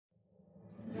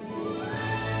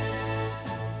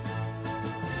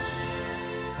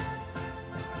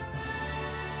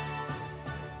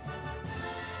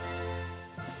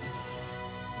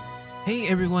Hey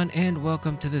everyone, and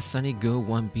welcome to the Sunny Go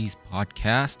One Piece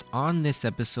podcast. On this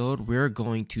episode, we're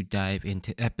going to dive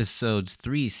into episodes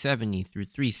 370 through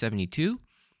 372,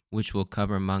 which will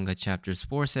cover manga chapters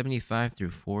 475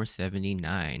 through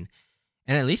 479.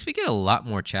 And at least we get a lot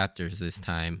more chapters this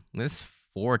time. That's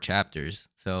 4 chapters,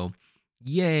 so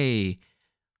yay!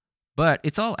 But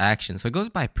it's all action, so it goes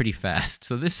by pretty fast.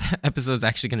 So this episode's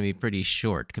actually going to be pretty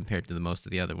short compared to most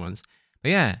of the other ones.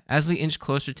 But yeah, as we inch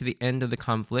closer to the end of the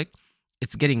conflict,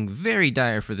 it's getting very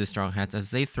dire for the Strong Hats as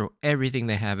they throw everything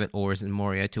they have at Oars and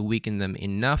Moria to weaken them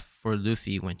enough for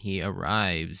Luffy when he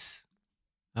arrives.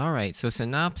 Alright, so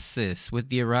synopsis. With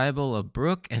the arrival of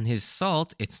Brook and his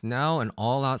salt, it's now an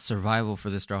all-out survival for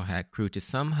the Straw Hat crew to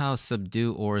somehow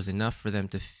subdue Oars enough for them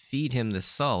to feed him the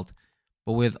salt.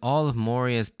 But with all of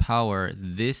Moria's power,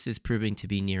 this is proving to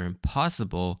be near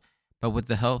impossible. But with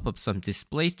the help of some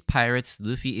displaced pirates,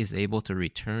 Luffy is able to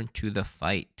return to the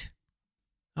fight.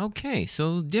 Okay,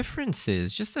 so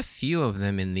differences, just a few of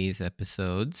them in these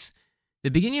episodes.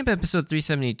 The beginning of episode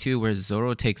 372, where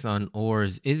Zoro takes on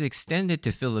Oars, is extended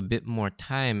to fill a bit more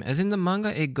time, as in the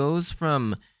manga it goes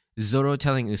from Zoro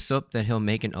telling Usopp that he'll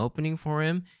make an opening for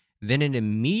him, then it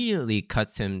immediately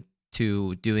cuts him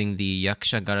to doing the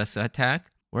Yakusha Garasu attack,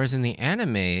 whereas in the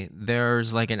anime,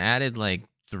 there's like an added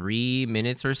 3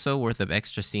 minutes or so worth of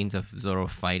extra scenes of Zoro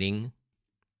fighting.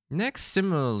 Next,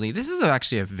 similarly, this is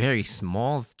actually a very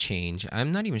small change.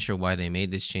 I'm not even sure why they made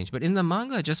this change, but in the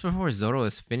manga, just before Zoro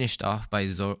is finished off by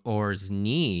Zoro's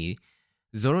knee,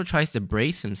 Zoro tries to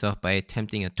brace himself by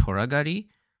attempting a toragari,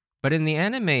 but in the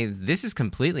anime, this is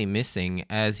completely missing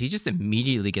as he just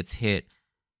immediately gets hit.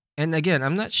 And again,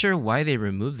 I'm not sure why they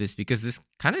removed this because this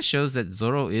kind of shows that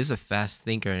Zoro is a fast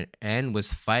thinker and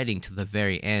was fighting to the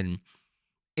very end.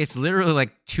 It's literally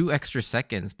 2 extra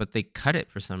seconds, but they cut it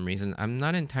for some reason. I'm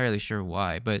not entirely sure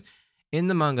why, but in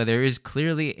the manga, there is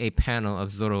clearly a panel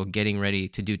of Zoro getting ready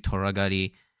to do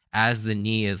toragari as the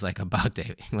knee is about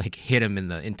to hit him in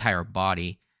the entire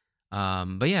body.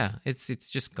 But yeah, it's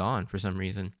just gone for some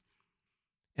reason.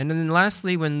 And then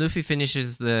lastly, when Luffy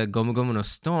finishes the Gomu Gomu no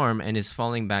Storm and is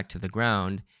falling back to the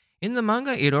ground, in the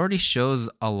manga, it already shows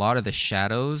a lot of the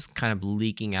shadows kind of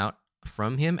leaking out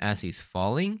from him as he's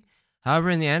falling.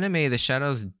 However, in the anime, the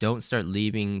shadows don't start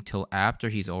leaving till after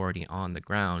he's already on the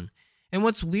ground. And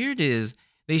what's weird is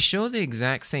they show the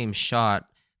exact same shot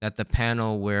that the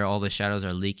panel where all the shadows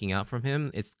are leaking out from him.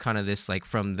 It's kind of this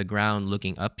from the ground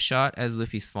looking up shot as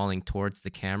Luffy's falling towards the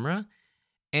camera.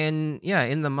 And yeah,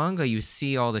 in the manga, you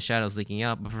see all the shadows leaking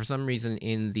out, but for some reason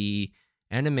in the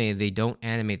anime, they don't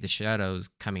animate the shadows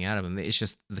coming out of him. It's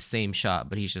just the same shot,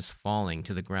 but he's just falling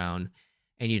to the ground,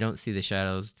 and you don't see the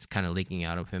shadows kind of leaking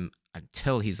out of him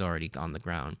until he's already on the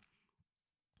ground.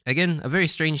 Again, a very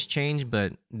strange change,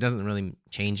 but doesn't really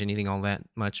change anything all that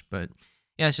much, but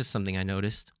yeah, it's just something I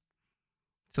noticed.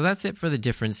 So that's it for the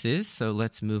differences, so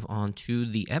let's move on to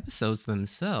the episodes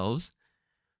themselves.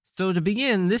 So to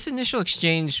begin, this initial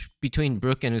exchange between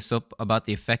Brook and Usopp about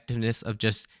the effectiveness of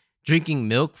just drinking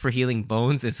milk for healing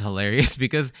bones is hilarious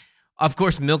because of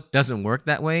course, milk doesn't work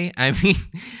that way. I mean,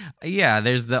 yeah,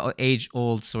 there's the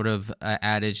age-old sort of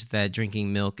adage that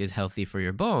drinking milk is healthy for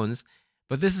your bones,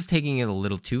 but this is taking it a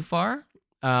little too far.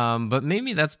 But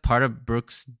maybe that's part of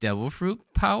Brook's devil fruit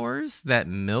powers, that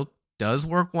milk does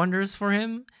work wonders for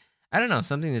him. I don't know,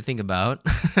 something to think about.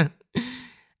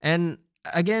 And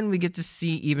again, we get to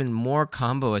see even more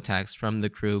combo attacks from the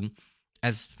crew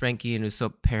as Frankie and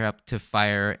Usopp pair up to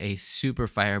fire a Super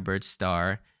Firebird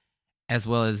star, as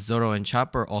well as Zoro and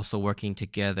Chopper also working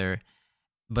together.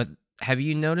 But have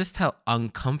you noticed how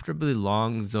uncomfortably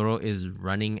long Zoro is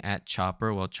running at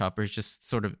Chopper while Chopper's just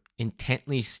sort of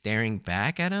intently staring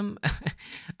back at him?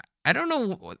 I don't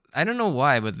know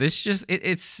why, but this just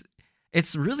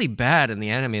it's really bad in the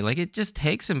anime. It just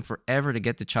takes him forever to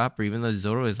get to Chopper, even though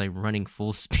Zoro is running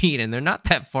full speed and they're not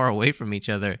that far away from each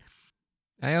other.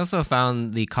 I also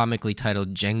found the comically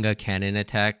titled Jenga cannon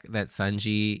attack that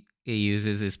Sanji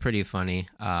uses is pretty funny.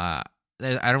 I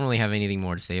don't really have anything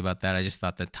more to say about that. I just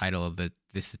thought the title of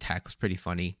this attack was pretty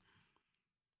funny.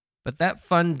 But that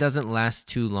fun doesn't last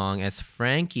too long as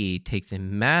Frankie takes a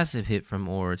massive hit from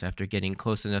Oars after getting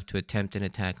close enough to attempt an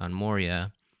attack on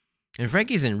Moria. And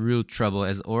Frankie's in real trouble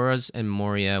as Oars and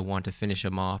Moria want to finish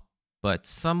him off, but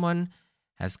someone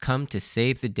has come to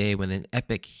save the day with an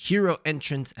epic hero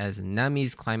entrance as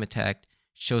Nami's climb attack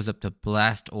shows up to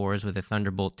blast Oars with a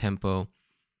thunderbolt tempo.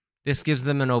 This gives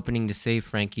them an opening to save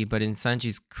Frankie, but in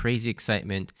Sanji's crazy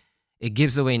excitement, it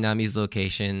gives away Nami's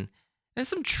location, and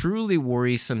some truly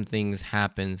worrisome things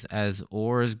happens as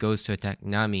Oars goes to attack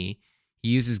Nami. He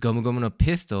uses Gomu Gomu no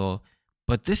pistol,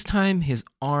 but this time his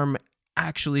arm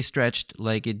actually stretched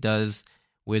like it does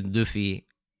with Luffy,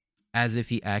 as if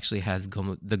he actually has the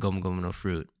Gomu Gomu no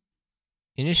fruit.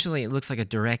 Initially, it looks like a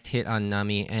direct hit on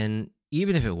Nami, and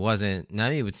even if it wasn't,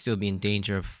 Nami would still be in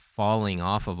danger of falling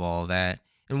off of all that.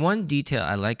 And one detail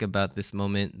I like about this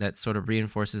moment that sort of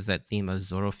reinforces that theme of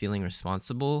Zoro feeling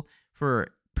responsible for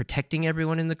protecting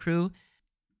everyone in the crew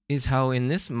is how in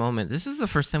this moment, this is the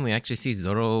first time we actually see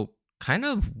Zoro kind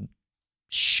of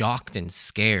shocked and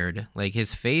scared. Like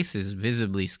his face is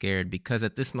visibly scared because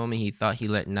at this moment he thought he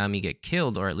let Nami get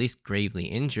killed or at least gravely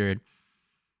injured.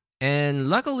 And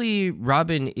luckily,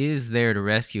 Robin is there to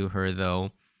rescue her,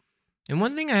 though. And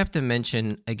one thing I have to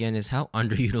mention again is how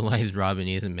underutilized Robin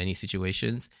is in many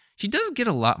situations. She does get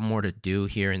a lot more to do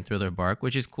here in Thriller Bark,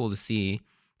 which is cool to see.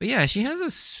 But yeah, she has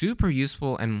a super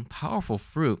useful and powerful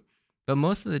fruit. But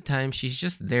most of the time, she's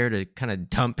just there to kind of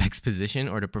dump exposition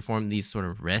or to perform these sort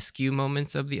of rescue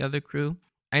moments of the other crew.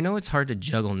 I know it's hard to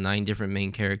juggle 9 different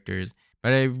main characters,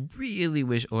 but I really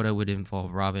wish Oda would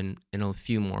involve Robin in a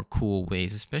few more cool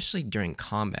ways, especially during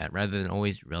combat, rather than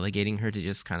always relegating her to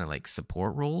just kind of like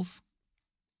support roles.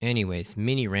 Anyways,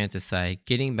 mini rant aside,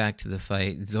 getting back to the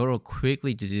fight, Zoro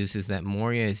quickly deduces that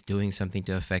Moria is doing something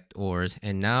to affect Oars,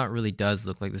 and now it really does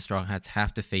look like the Straw Hats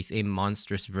have to face a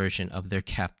monstrous version of their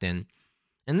captain.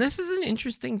 And this is an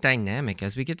interesting dynamic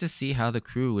as we get to see how the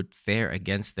crew would fare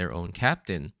against their own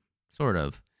captain. Sort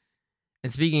of.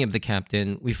 And speaking of the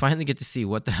captain, we finally get to see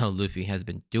what the hell Luffy has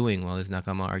been doing while his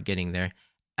Nakama are getting there,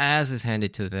 as is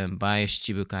handed to them by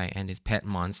Shichibukai and his pet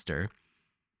monster.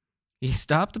 He's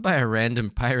stopped by a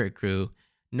random pirate crew,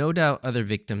 no doubt other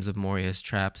victims of Moria's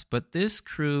traps, but this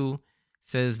crew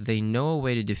says they know a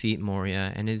way to defeat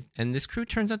Moria, and this crew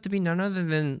turns out to be none other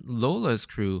than Lola's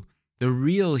crew, the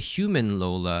real human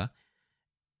Lola,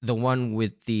 the one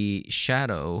with the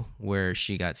shadow where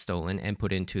she got stolen and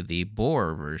put into the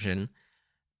boar version.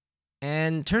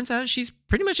 And turns out she's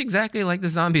pretty much exactly like the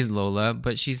zombie Lola,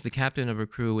 but she's the captain of her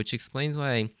crew, which explains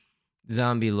why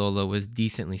zombie Lola was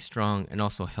decently strong and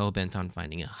also hellbent on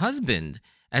finding a husband.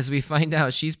 As we find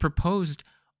out, she's proposed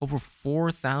over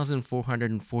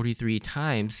 4,443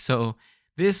 times, so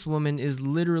this woman is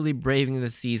literally braving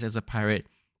the seas as a pirate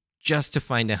just to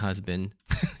find a husband.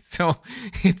 So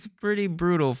it's pretty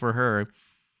brutal for her.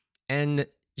 And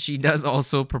she does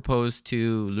also propose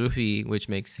to Luffy, which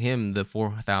makes him the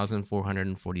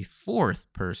 4,444th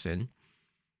person.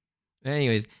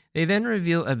 Anyways, they then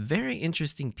reveal a very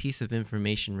interesting piece of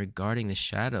information regarding the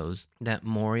shadows that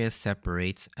Moria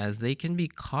separates, as they can be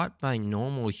caught by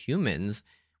normal humans,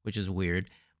 which is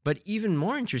weird. But even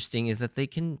more interesting is that they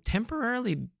can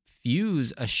temporarily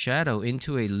fuse a shadow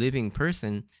into a living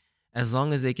person as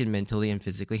long as they can mentally and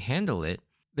physically handle it.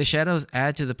 The shadows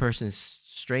add to the person's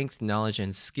strength, knowledge,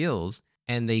 and skills,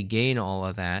 and they gain all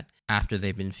of that after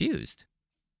they've been fused.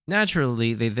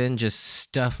 Naturally, they then just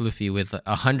stuff Luffy with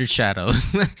 100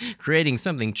 shadows, creating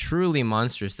something truly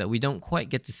monstrous that we don't quite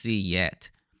get to see yet.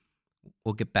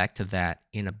 We'll get back to that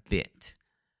in a bit.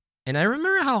 And I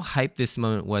remember how hyped this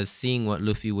moment was, seeing what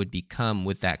Luffy would become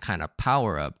with that kind of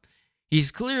power-up.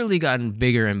 He's clearly gotten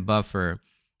bigger and buffer,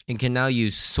 and can now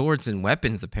use swords and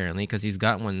weapons, apparently, because he's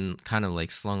got one kind of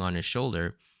like slung on his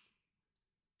shoulder.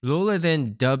 Lola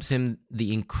then dubs him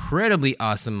the incredibly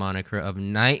awesome moniker of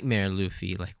Nightmare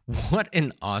Luffy. Like, what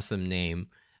an awesome name.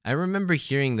 I remember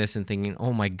hearing this and thinking,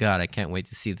 oh my god, I can't wait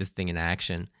to see this thing in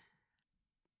action.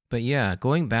 But yeah,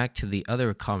 going back to the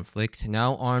other conflict,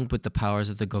 now armed with the powers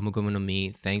of the Gomu Gomu no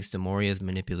Mi thanks to Moria's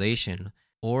manipulation,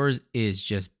 Oars is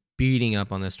just beating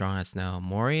up on the Strong Hats now.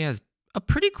 Moria has a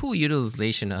pretty cool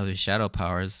utilization of his shadow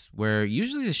powers, where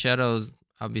usually the shadows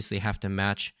obviously have to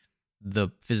match the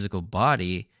physical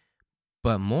body,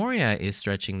 but Moria is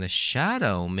stretching the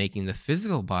shadow, making the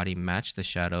physical body match the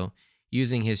shadow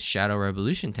using his Shadow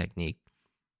Revolution technique.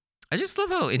 I just love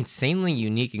how insanely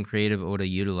unique and creative Oda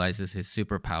utilizes his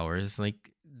superpowers.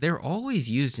 Like, they're always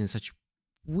used in such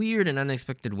weird and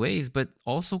unexpected ways, but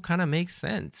also kind of makes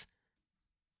sense.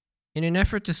 In an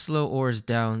effort to slow Oars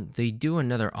down, they do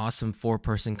another awesome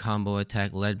 4-person combo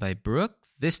attack led by Brook,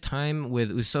 this time with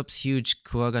Usopp's huge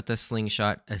Kuwagata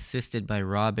slingshot assisted by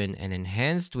Robin and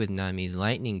enhanced with Nami's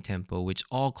lightning tempo, which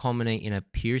all culminate in a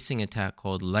piercing attack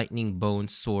called Lightning Bone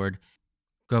Sword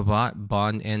Gavat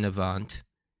Bon en Avant.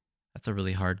 That's a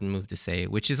really hard move to say,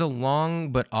 which is a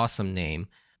long but awesome name.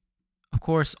 Of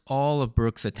course, all of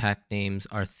Brook's attack names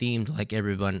are themed like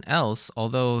everyone else,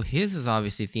 although his is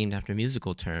obviously themed after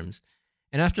musical terms.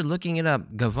 And after looking it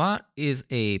up, Gavat is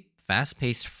a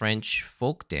fast-paced French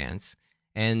folk dance,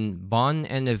 and Bon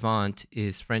en Avant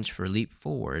is French for leap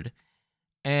forward.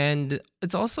 And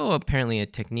it's also apparently a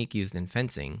technique used in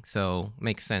fencing, so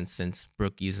makes sense since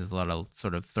Brook uses a lot of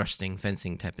sort of thrusting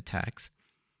fencing type attacks.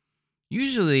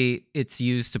 Usually, it's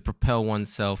used to propel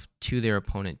oneself to their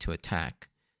opponent to attack,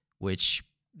 which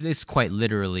this quite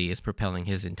literally is propelling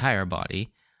his entire body.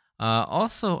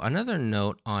 Also, another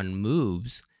note on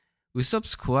moves.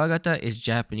 Usopp's Kuwagata is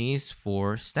Japanese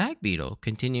for stag beetle,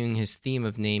 continuing his theme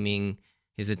of naming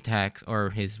his attacks or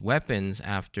his weapons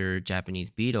after Japanese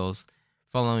beetles,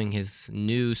 following his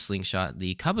new slingshot,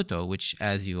 the kabuto, which,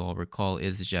 as you all recall,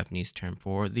 is the Japanese term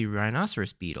for the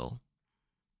rhinoceros beetle.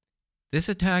 This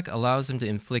attack allows him to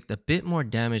inflict a bit more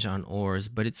damage on Oars,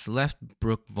 but it's left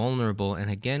Brook vulnerable,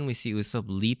 and again we see Usopp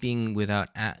leaping without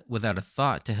a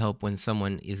thought to help when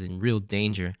someone is in real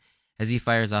danger, as he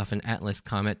fires off an Atlas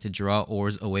Comet to draw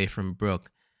Oars away from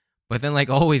Brook. But then, like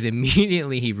always,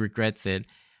 immediately he regrets it,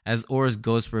 as Oars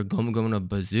goes for a Gomu Gomu no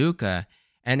Bazooka,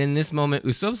 and in this moment,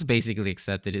 Usopp's basically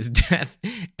accepted his death,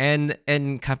 and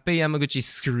Kappe Yamaguchi's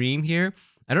scream here,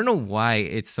 I don't know why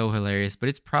it's so hilarious, but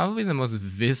it's probably the most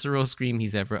visceral scream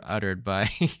he's ever uttered by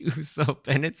Usopp,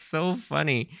 and it's so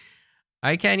funny.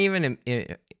 I can't even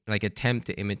like attempt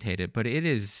to imitate it, but it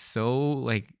is so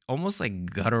like almost like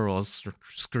guttural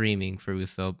screaming for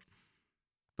Usopp.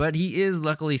 But he is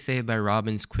luckily saved by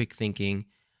Robin's quick thinking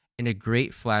and a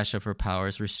great flash of her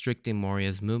powers, restricting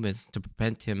Moria's movements to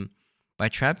prevent him by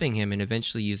trapping him and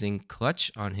eventually using clutch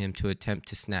on him to attempt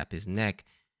to snap his neck,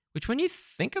 which when you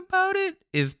think about it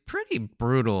is pretty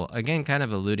brutal. Again, kind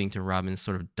of alluding to Robin's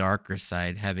sort of darker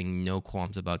side, having no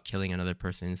qualms about killing another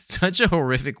person in such a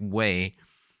horrific way.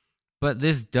 But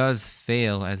this does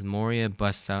fail as Moria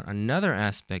busts out another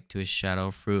aspect to his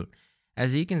shadow fruit,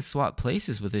 as he can swap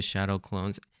places with his shadow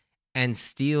clones and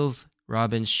steals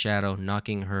Robin's shadow,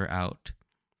 knocking her out.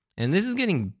 And this is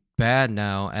getting bad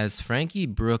now, as Frankie,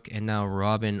 Brook, and now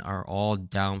Robin are all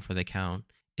down for the count.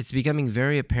 It's becoming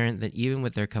very apparent that even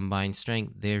with their combined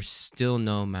strength, they're still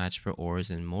no match for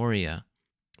Oars and Moria.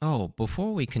 Oh,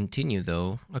 before we continue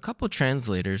though, a couple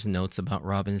translators' notes about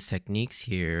Robin's techniques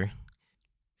here.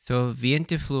 So,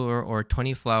 Viente Fleur or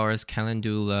 20 Flowers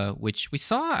Calendula, which we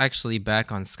saw actually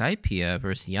back on Skypiea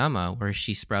vs. Yama, where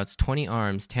she sprouts 20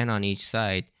 arms, 10 on each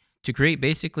side, to create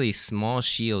basically small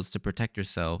shields to protect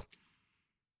herself.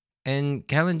 And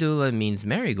Calendula means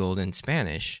marigold in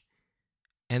Spanish.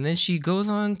 And then she goes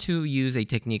on to use a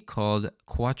technique called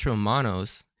cuatro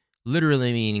manos,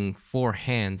 literally meaning 4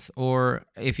 hands, or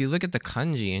if you look at the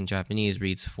kanji in Japanese,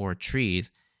 reads 4 trees,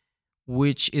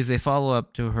 which is a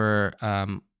follow-up to her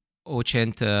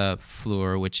ochenta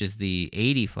fleur, which is the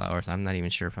 80 flowers. I'm not even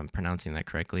sure if I'm pronouncing that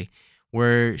correctly,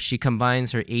 where she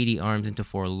combines her 80 arms into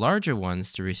 4 larger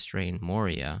ones to restrain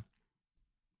Moria.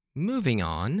 Moving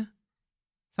on.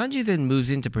 Sanji then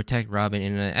moves in to protect Robin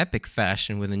in an epic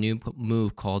fashion with a new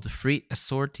move called Frite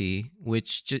Assorti,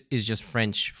 which is just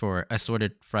French for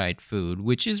assorted fried food,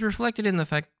 which is reflected in the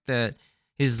fact that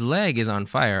his leg is on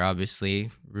fire,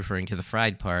 obviously, referring to the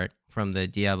fried part from the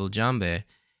Diable Jambe,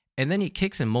 and then he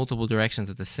kicks in multiple directions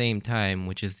at the same time,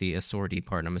 which is the assorti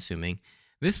part, I'm assuming.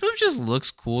 This move just looks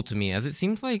cool to me, as it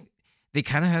seems like they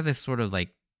kind of have this sort of like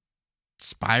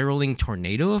spiraling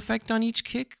tornado effect on each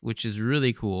kick, which is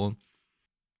really cool.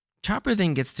 Chopper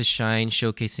then gets to shine,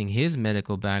 showcasing his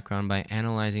medical background by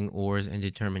analyzing Oars and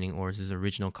determining Oars'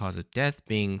 original cause of death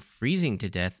being freezing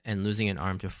to death and losing an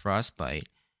arm to frostbite,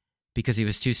 because he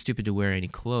was too stupid to wear any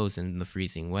clothes in the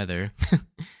freezing weather.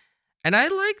 And I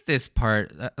like this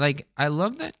part. Like, I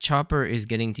love that Chopper is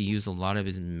getting to use a lot of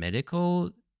his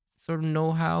medical sort of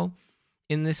know-how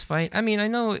in this fight. I mean, I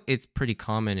know it's pretty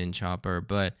common in Chopper,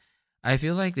 but I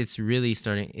feel like it's really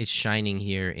it's shining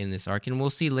here in this arc. And we'll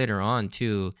see later on,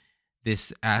 too,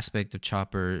 this aspect of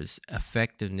Chopper's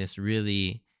effectiveness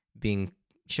really being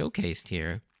showcased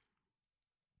here.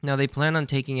 Now, they plan on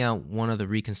taking out one of the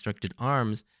reconstructed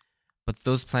arms, but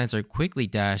those plans are quickly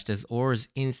dashed as Oars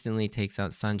instantly takes out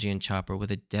Sanji and Chopper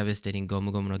with a devastating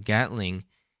Gomu Gomu no Gatling,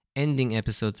 ending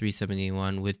episode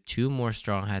 371 with 2 more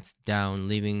Straw Hats down,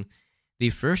 leaving the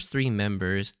first 3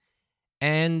 members.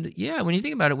 And yeah, when you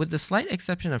think about it, with the slight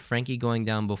exception of Frankie going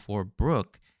down before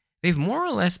Brook, they've more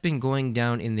or less been going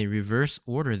down in the reverse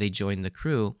order they joined the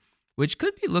crew, which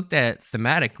could be looked at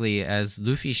thematically as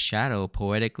Luffy's shadow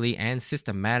poetically and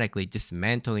systematically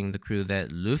dismantling the crew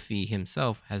that Luffy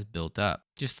himself has built up.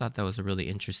 Just thought that was a really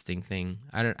interesting thing.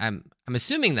 I'm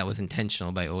assuming that was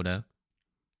intentional by Oda.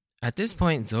 At this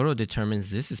point, Zoro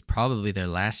determines this is probably their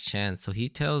last chance, so he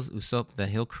tells Usopp that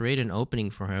he'll create an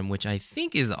opening for him, which I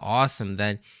think is awesome,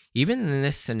 that even in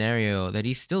this scenario, that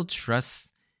he still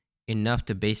trusts enough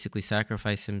to basically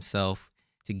sacrifice himself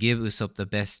to give Usopp the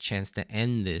best chance to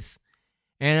end this.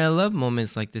 And I love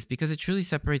moments like this because it truly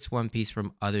separates One Piece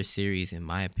from other series, in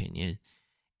my opinion.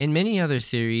 In many other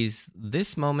series,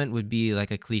 this moment would be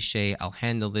like a cliche, I'll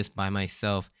handle this by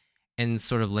myself, and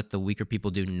sort of let the weaker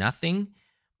people do nothing.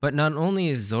 But not only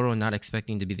is Zoro not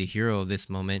expecting to be the hero of this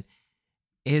moment,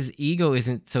 his ego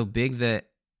isn't so big that,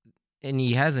 and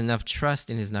he has enough trust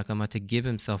in his nakama to give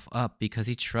himself up because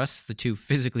he trusts the two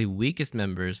physically weakest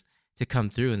members to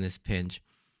come through in this pinch.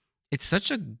 It's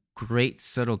such a great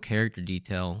subtle character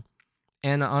detail.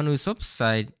 And on Usopp's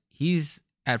side, he's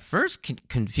at first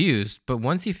confused, but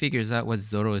once he figures out what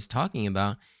Zoro is talking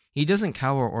about, he doesn't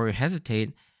cower or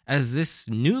hesitate, as this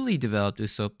newly developed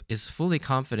Usopp is fully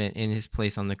confident in his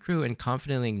place on the crew and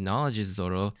confidently acknowledges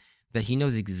Zoro that he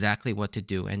knows exactly what to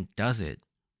do and does it.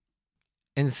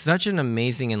 And such an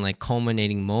amazing and like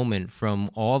culminating moment from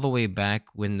all the way back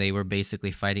when they were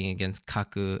basically fighting against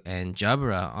Kaku and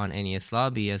Jabra on Enies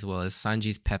Lobby, as well as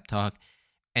Sanji's pep talk,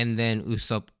 and then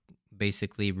Usopp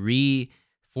basically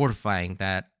re-fortifying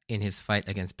that in his fight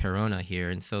against Perona here.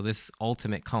 And so this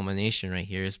ultimate culmination right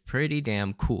here is pretty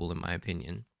damn cool in my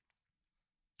opinion.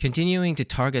 Continuing to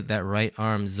target that right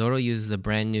arm, Zoro uses a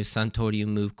brand new Santoryu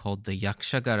move called the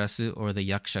Yaksha Garasu, or the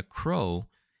Yaksha Crow.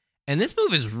 And this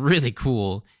move is really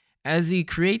cool, as he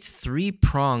creates 3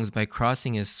 prongs by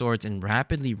crossing his swords and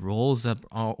rapidly rolls up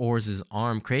Oars'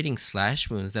 arm, creating slash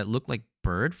wounds that look like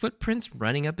bird footprints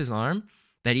running up his arm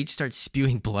that each start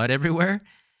spewing blood everywhere.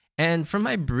 And from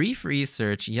my brief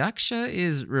research, Yaksha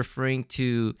is referring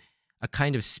to a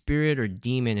kind of spirit or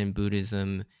demon in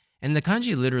Buddhism, and the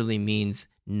kanji literally means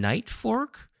night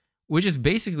fork, which is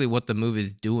basically what the move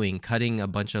is doing, cutting a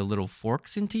bunch of little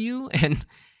forks into you. And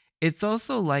it's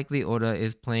also likely Oda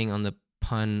is playing on the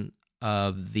pun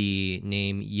of the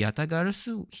name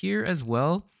Yatagarasu here as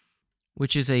well,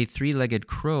 which is a 3-legged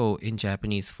crow in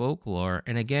Japanese folklore.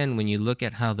 And again, when you look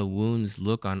at how the wounds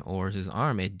look on Oars'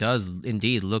 arm, it does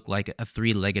indeed look like a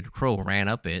 3-legged crow ran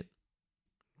up it.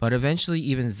 But eventually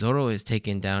even Zoro is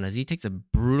taken down as he takes a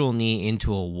brutal knee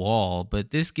into a wall,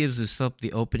 but this gives Usopp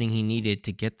the opening he needed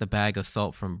to get the bag of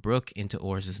salt from Brook into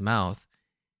Oars' mouth.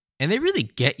 And they really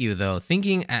get you though,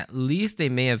 thinking at least they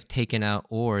may have taken out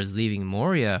Oars, leaving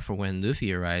Moria for when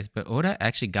Luffy arrives, but Oda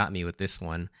actually got me with this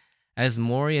one, as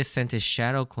Moria sent his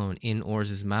shadow clone in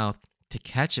Oars' mouth to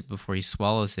catch it before he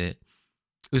swallows it.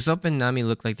 Usopp and Nami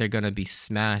look like they're gonna be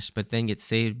smashed, but then get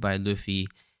saved by Luffy,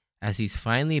 as he's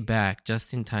finally back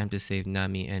just in time to save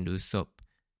Nami and Usopp.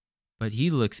 But he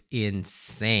looks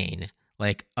insane,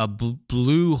 like a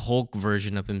blue Hulk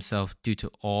version of himself due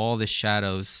to all the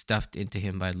shadows stuffed into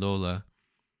him by Lola.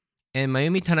 And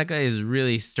Mayumi Tanaka is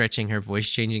really stretching her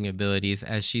voice-changing abilities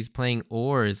as she's playing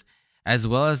Oars, as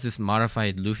well as this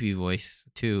modified Luffy voice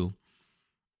too.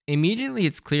 Immediately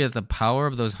it's clear that the power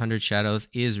of those 100 shadows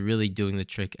is really doing the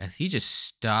trick, as he just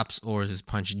stops Oars'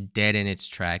 punch dead in its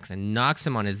tracks and knocks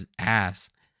him on his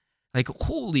ass. Like,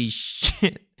 holy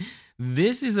shit.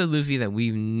 This is a Luffy that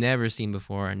we've never seen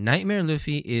before. Nightmare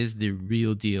Luffy is the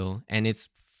real deal, and it's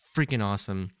freaking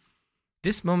awesome.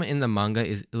 This moment in the manga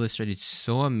is illustrated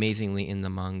so amazingly in the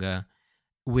manga,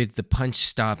 with the punch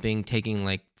stopping, taking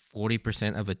like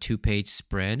 40% of a 2-page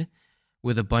spread,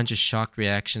 with a bunch of shocked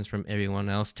reactions from everyone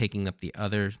else taking up the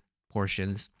other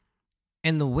portions.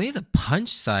 And the way the punch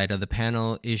side of the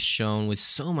panel is shown with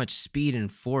so much speed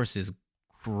and force is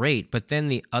great, but then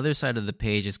the other side of the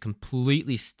page is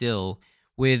completely still,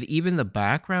 with even the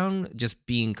background just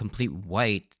being complete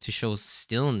white to show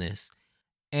stillness.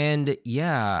 And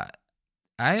yeah,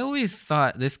 I always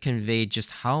thought this conveyed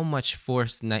just how much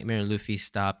force Nightmare Luffy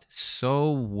stopped so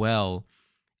well.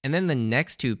 And then the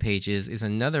next 2 pages is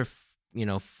another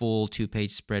full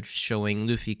 2-page spread showing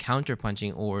Luffy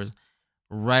counterpunching Oars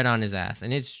right on his ass.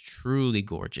 And it's truly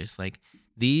gorgeous. Like,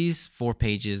 these 4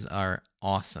 pages are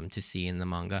awesome to see in the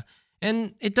manga.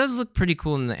 And it does look pretty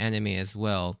cool in the anime as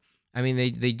well. I mean,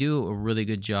 they do a really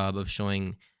good job of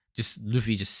showing just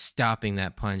Luffy just stopping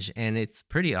that punch. And it's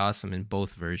pretty awesome in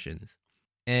both versions.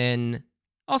 And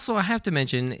also, I have to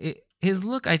mention, his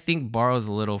look, I think, borrows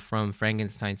a little from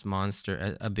Frankenstein's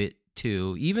monster a bit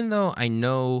too. Even though I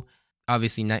know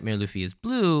obviously Nightmare Luffy is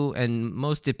blue, and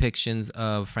most depictions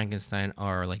of Frankenstein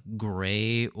are like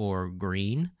gray or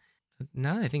green.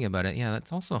 Now that I think about it, yeah,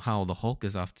 that's also how the Hulk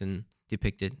is often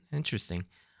depicted. Interesting.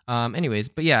 Anyways,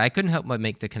 but yeah, I couldn't help but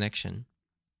make the connection.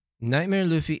 Nightmare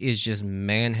Luffy is just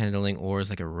manhandling Oars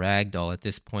like a rag doll at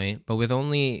this point, but with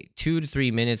only 2 to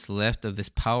 3 minutes left of this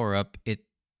power-up, it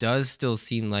does still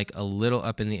seem like a little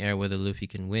up in the air whether Luffy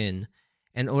can win.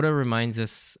 And Oda reminds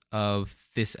us of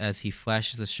this as he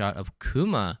flashes a shot of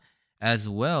Kuma as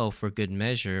well for good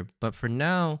measure, but for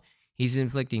now, He's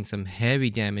inflicting some heavy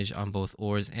damage on both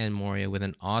Oars and Moria with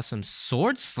an awesome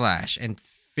sword slash and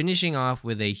finishing off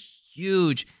with a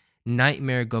huge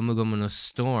Nightmare Gomu Gomu no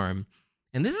Storm.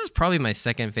 And this is probably my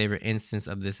second favorite instance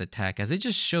of this attack, as it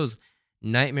just shows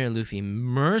Nightmare Luffy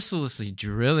mercilessly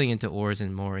drilling into Oars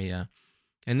and Moria.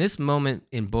 And this moment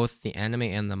in both the anime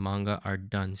and the manga are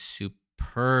done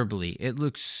superbly. It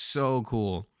looks so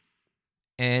cool.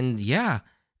 And yeah,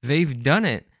 they've done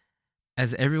it,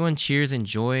 as everyone cheers in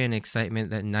joy and excitement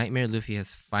that Nightmare Luffy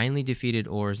has finally defeated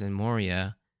Oars and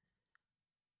Moria.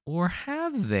 Or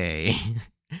have they?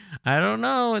 I don't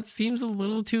know. It seems a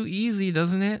little too easy,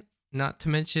 doesn't it? Not to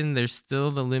mention there's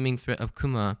still the looming threat of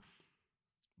Kuma.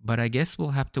 But I guess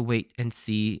we'll have to wait and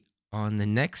see on the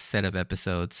next set of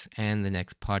episodes and the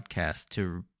next podcast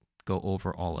to go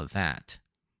over all of that.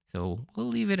 So we'll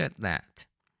leave it at that.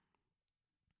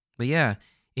 But yeah,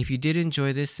 if you did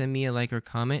enjoy this, send me a like or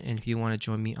comment. And if you want to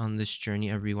join me on this journey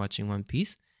of rewatching One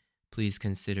Piece, please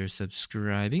consider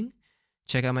subscribing.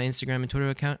 Check out my Instagram and Twitter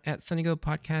account at SunnyGo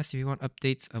Podcast if you want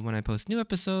updates of when I post new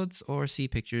episodes or see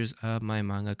pictures of my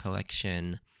manga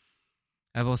collection.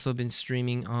 I've also been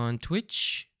streaming on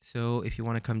Twitch, so if you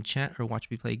want to come chat or watch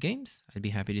me play games, I'd be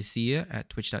happy to see you at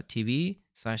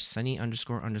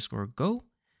twitch.tv/sunny__go.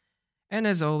 And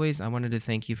as always, I wanted to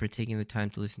thank you for taking the time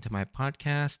to listen to my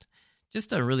podcast.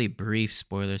 Just a really brief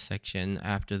spoiler section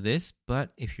after this,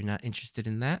 but if you're not interested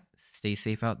in that, stay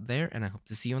safe out there, and I hope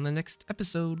to see you on the next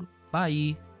episode.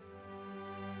 Bye!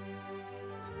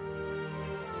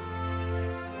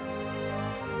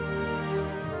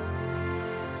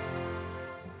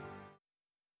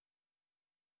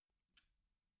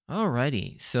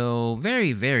 Alrighty, so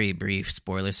very, very brief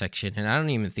spoiler section, and I don't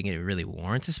even think it really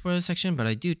warrants a spoiler section, but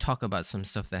I do talk about some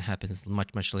stuff that happens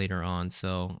much, much later on,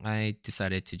 so I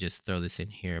decided to just throw this in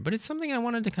here. But it's something I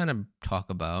wanted to kind of talk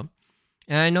about,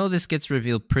 and I know this gets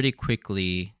revealed pretty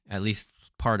quickly, at least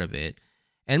part of it,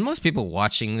 and most people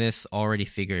watching this already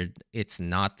figured it's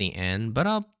not the end, but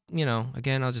I'll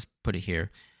just put it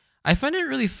here. I find it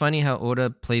really funny how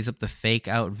Oda plays up the fake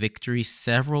out victory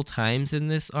several times in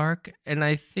this arc, and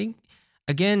I think,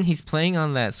 again, he's playing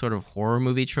on that sort of horror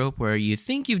movie trope where you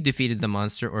think you've defeated the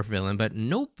monster or villain, but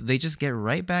nope, they just get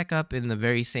right back up in the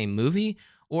very same movie,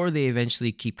 or they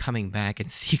eventually keep coming back in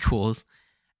sequels.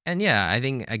 And yeah, I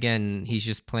think, again, he's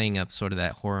just playing up sort of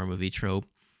that horror movie trope.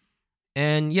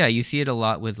 And yeah, you see it a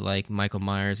lot with like Michael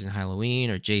Myers in Halloween,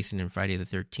 or Jason in Friday the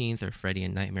 13th, or Freddy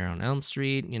in Nightmare on Elm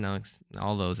Street,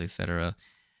 all those, etc.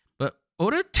 But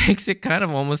Oda takes it kind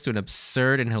of almost to an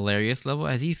absurd and hilarious level,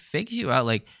 as he fakes you out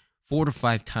like 4 to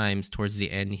 5 times towards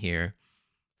the end here.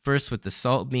 First with the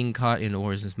salt being caught in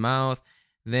Oars' mouth,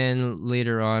 then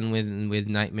later on with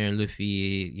Nightmare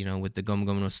Luffy, with the Gomu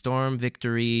Gomu no Storm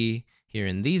victory here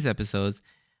in these episodes,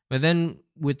 but then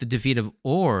with the defeat of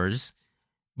Oars,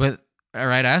 but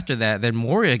right after that, then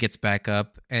Moria gets back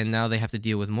up, and now they have to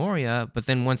deal with Moria. But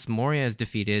then once Moria is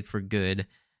defeated for good,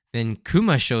 then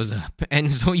Kuma shows up.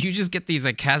 And so you just get these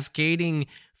like cascading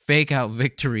fake out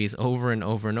victories over and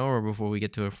over and over before we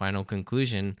get to a final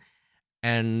conclusion.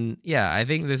 And yeah, I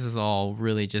think this is all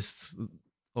really just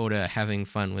Oda having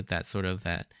fun with that sort of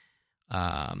that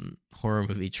horror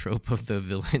movie trope of the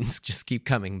villains just keep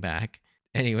coming back.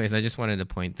 Anyways, I just wanted to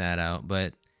point that out.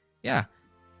 But yeah.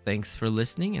 Thanks for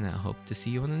listening, and I hope to see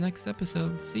you on the next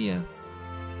episode. See ya!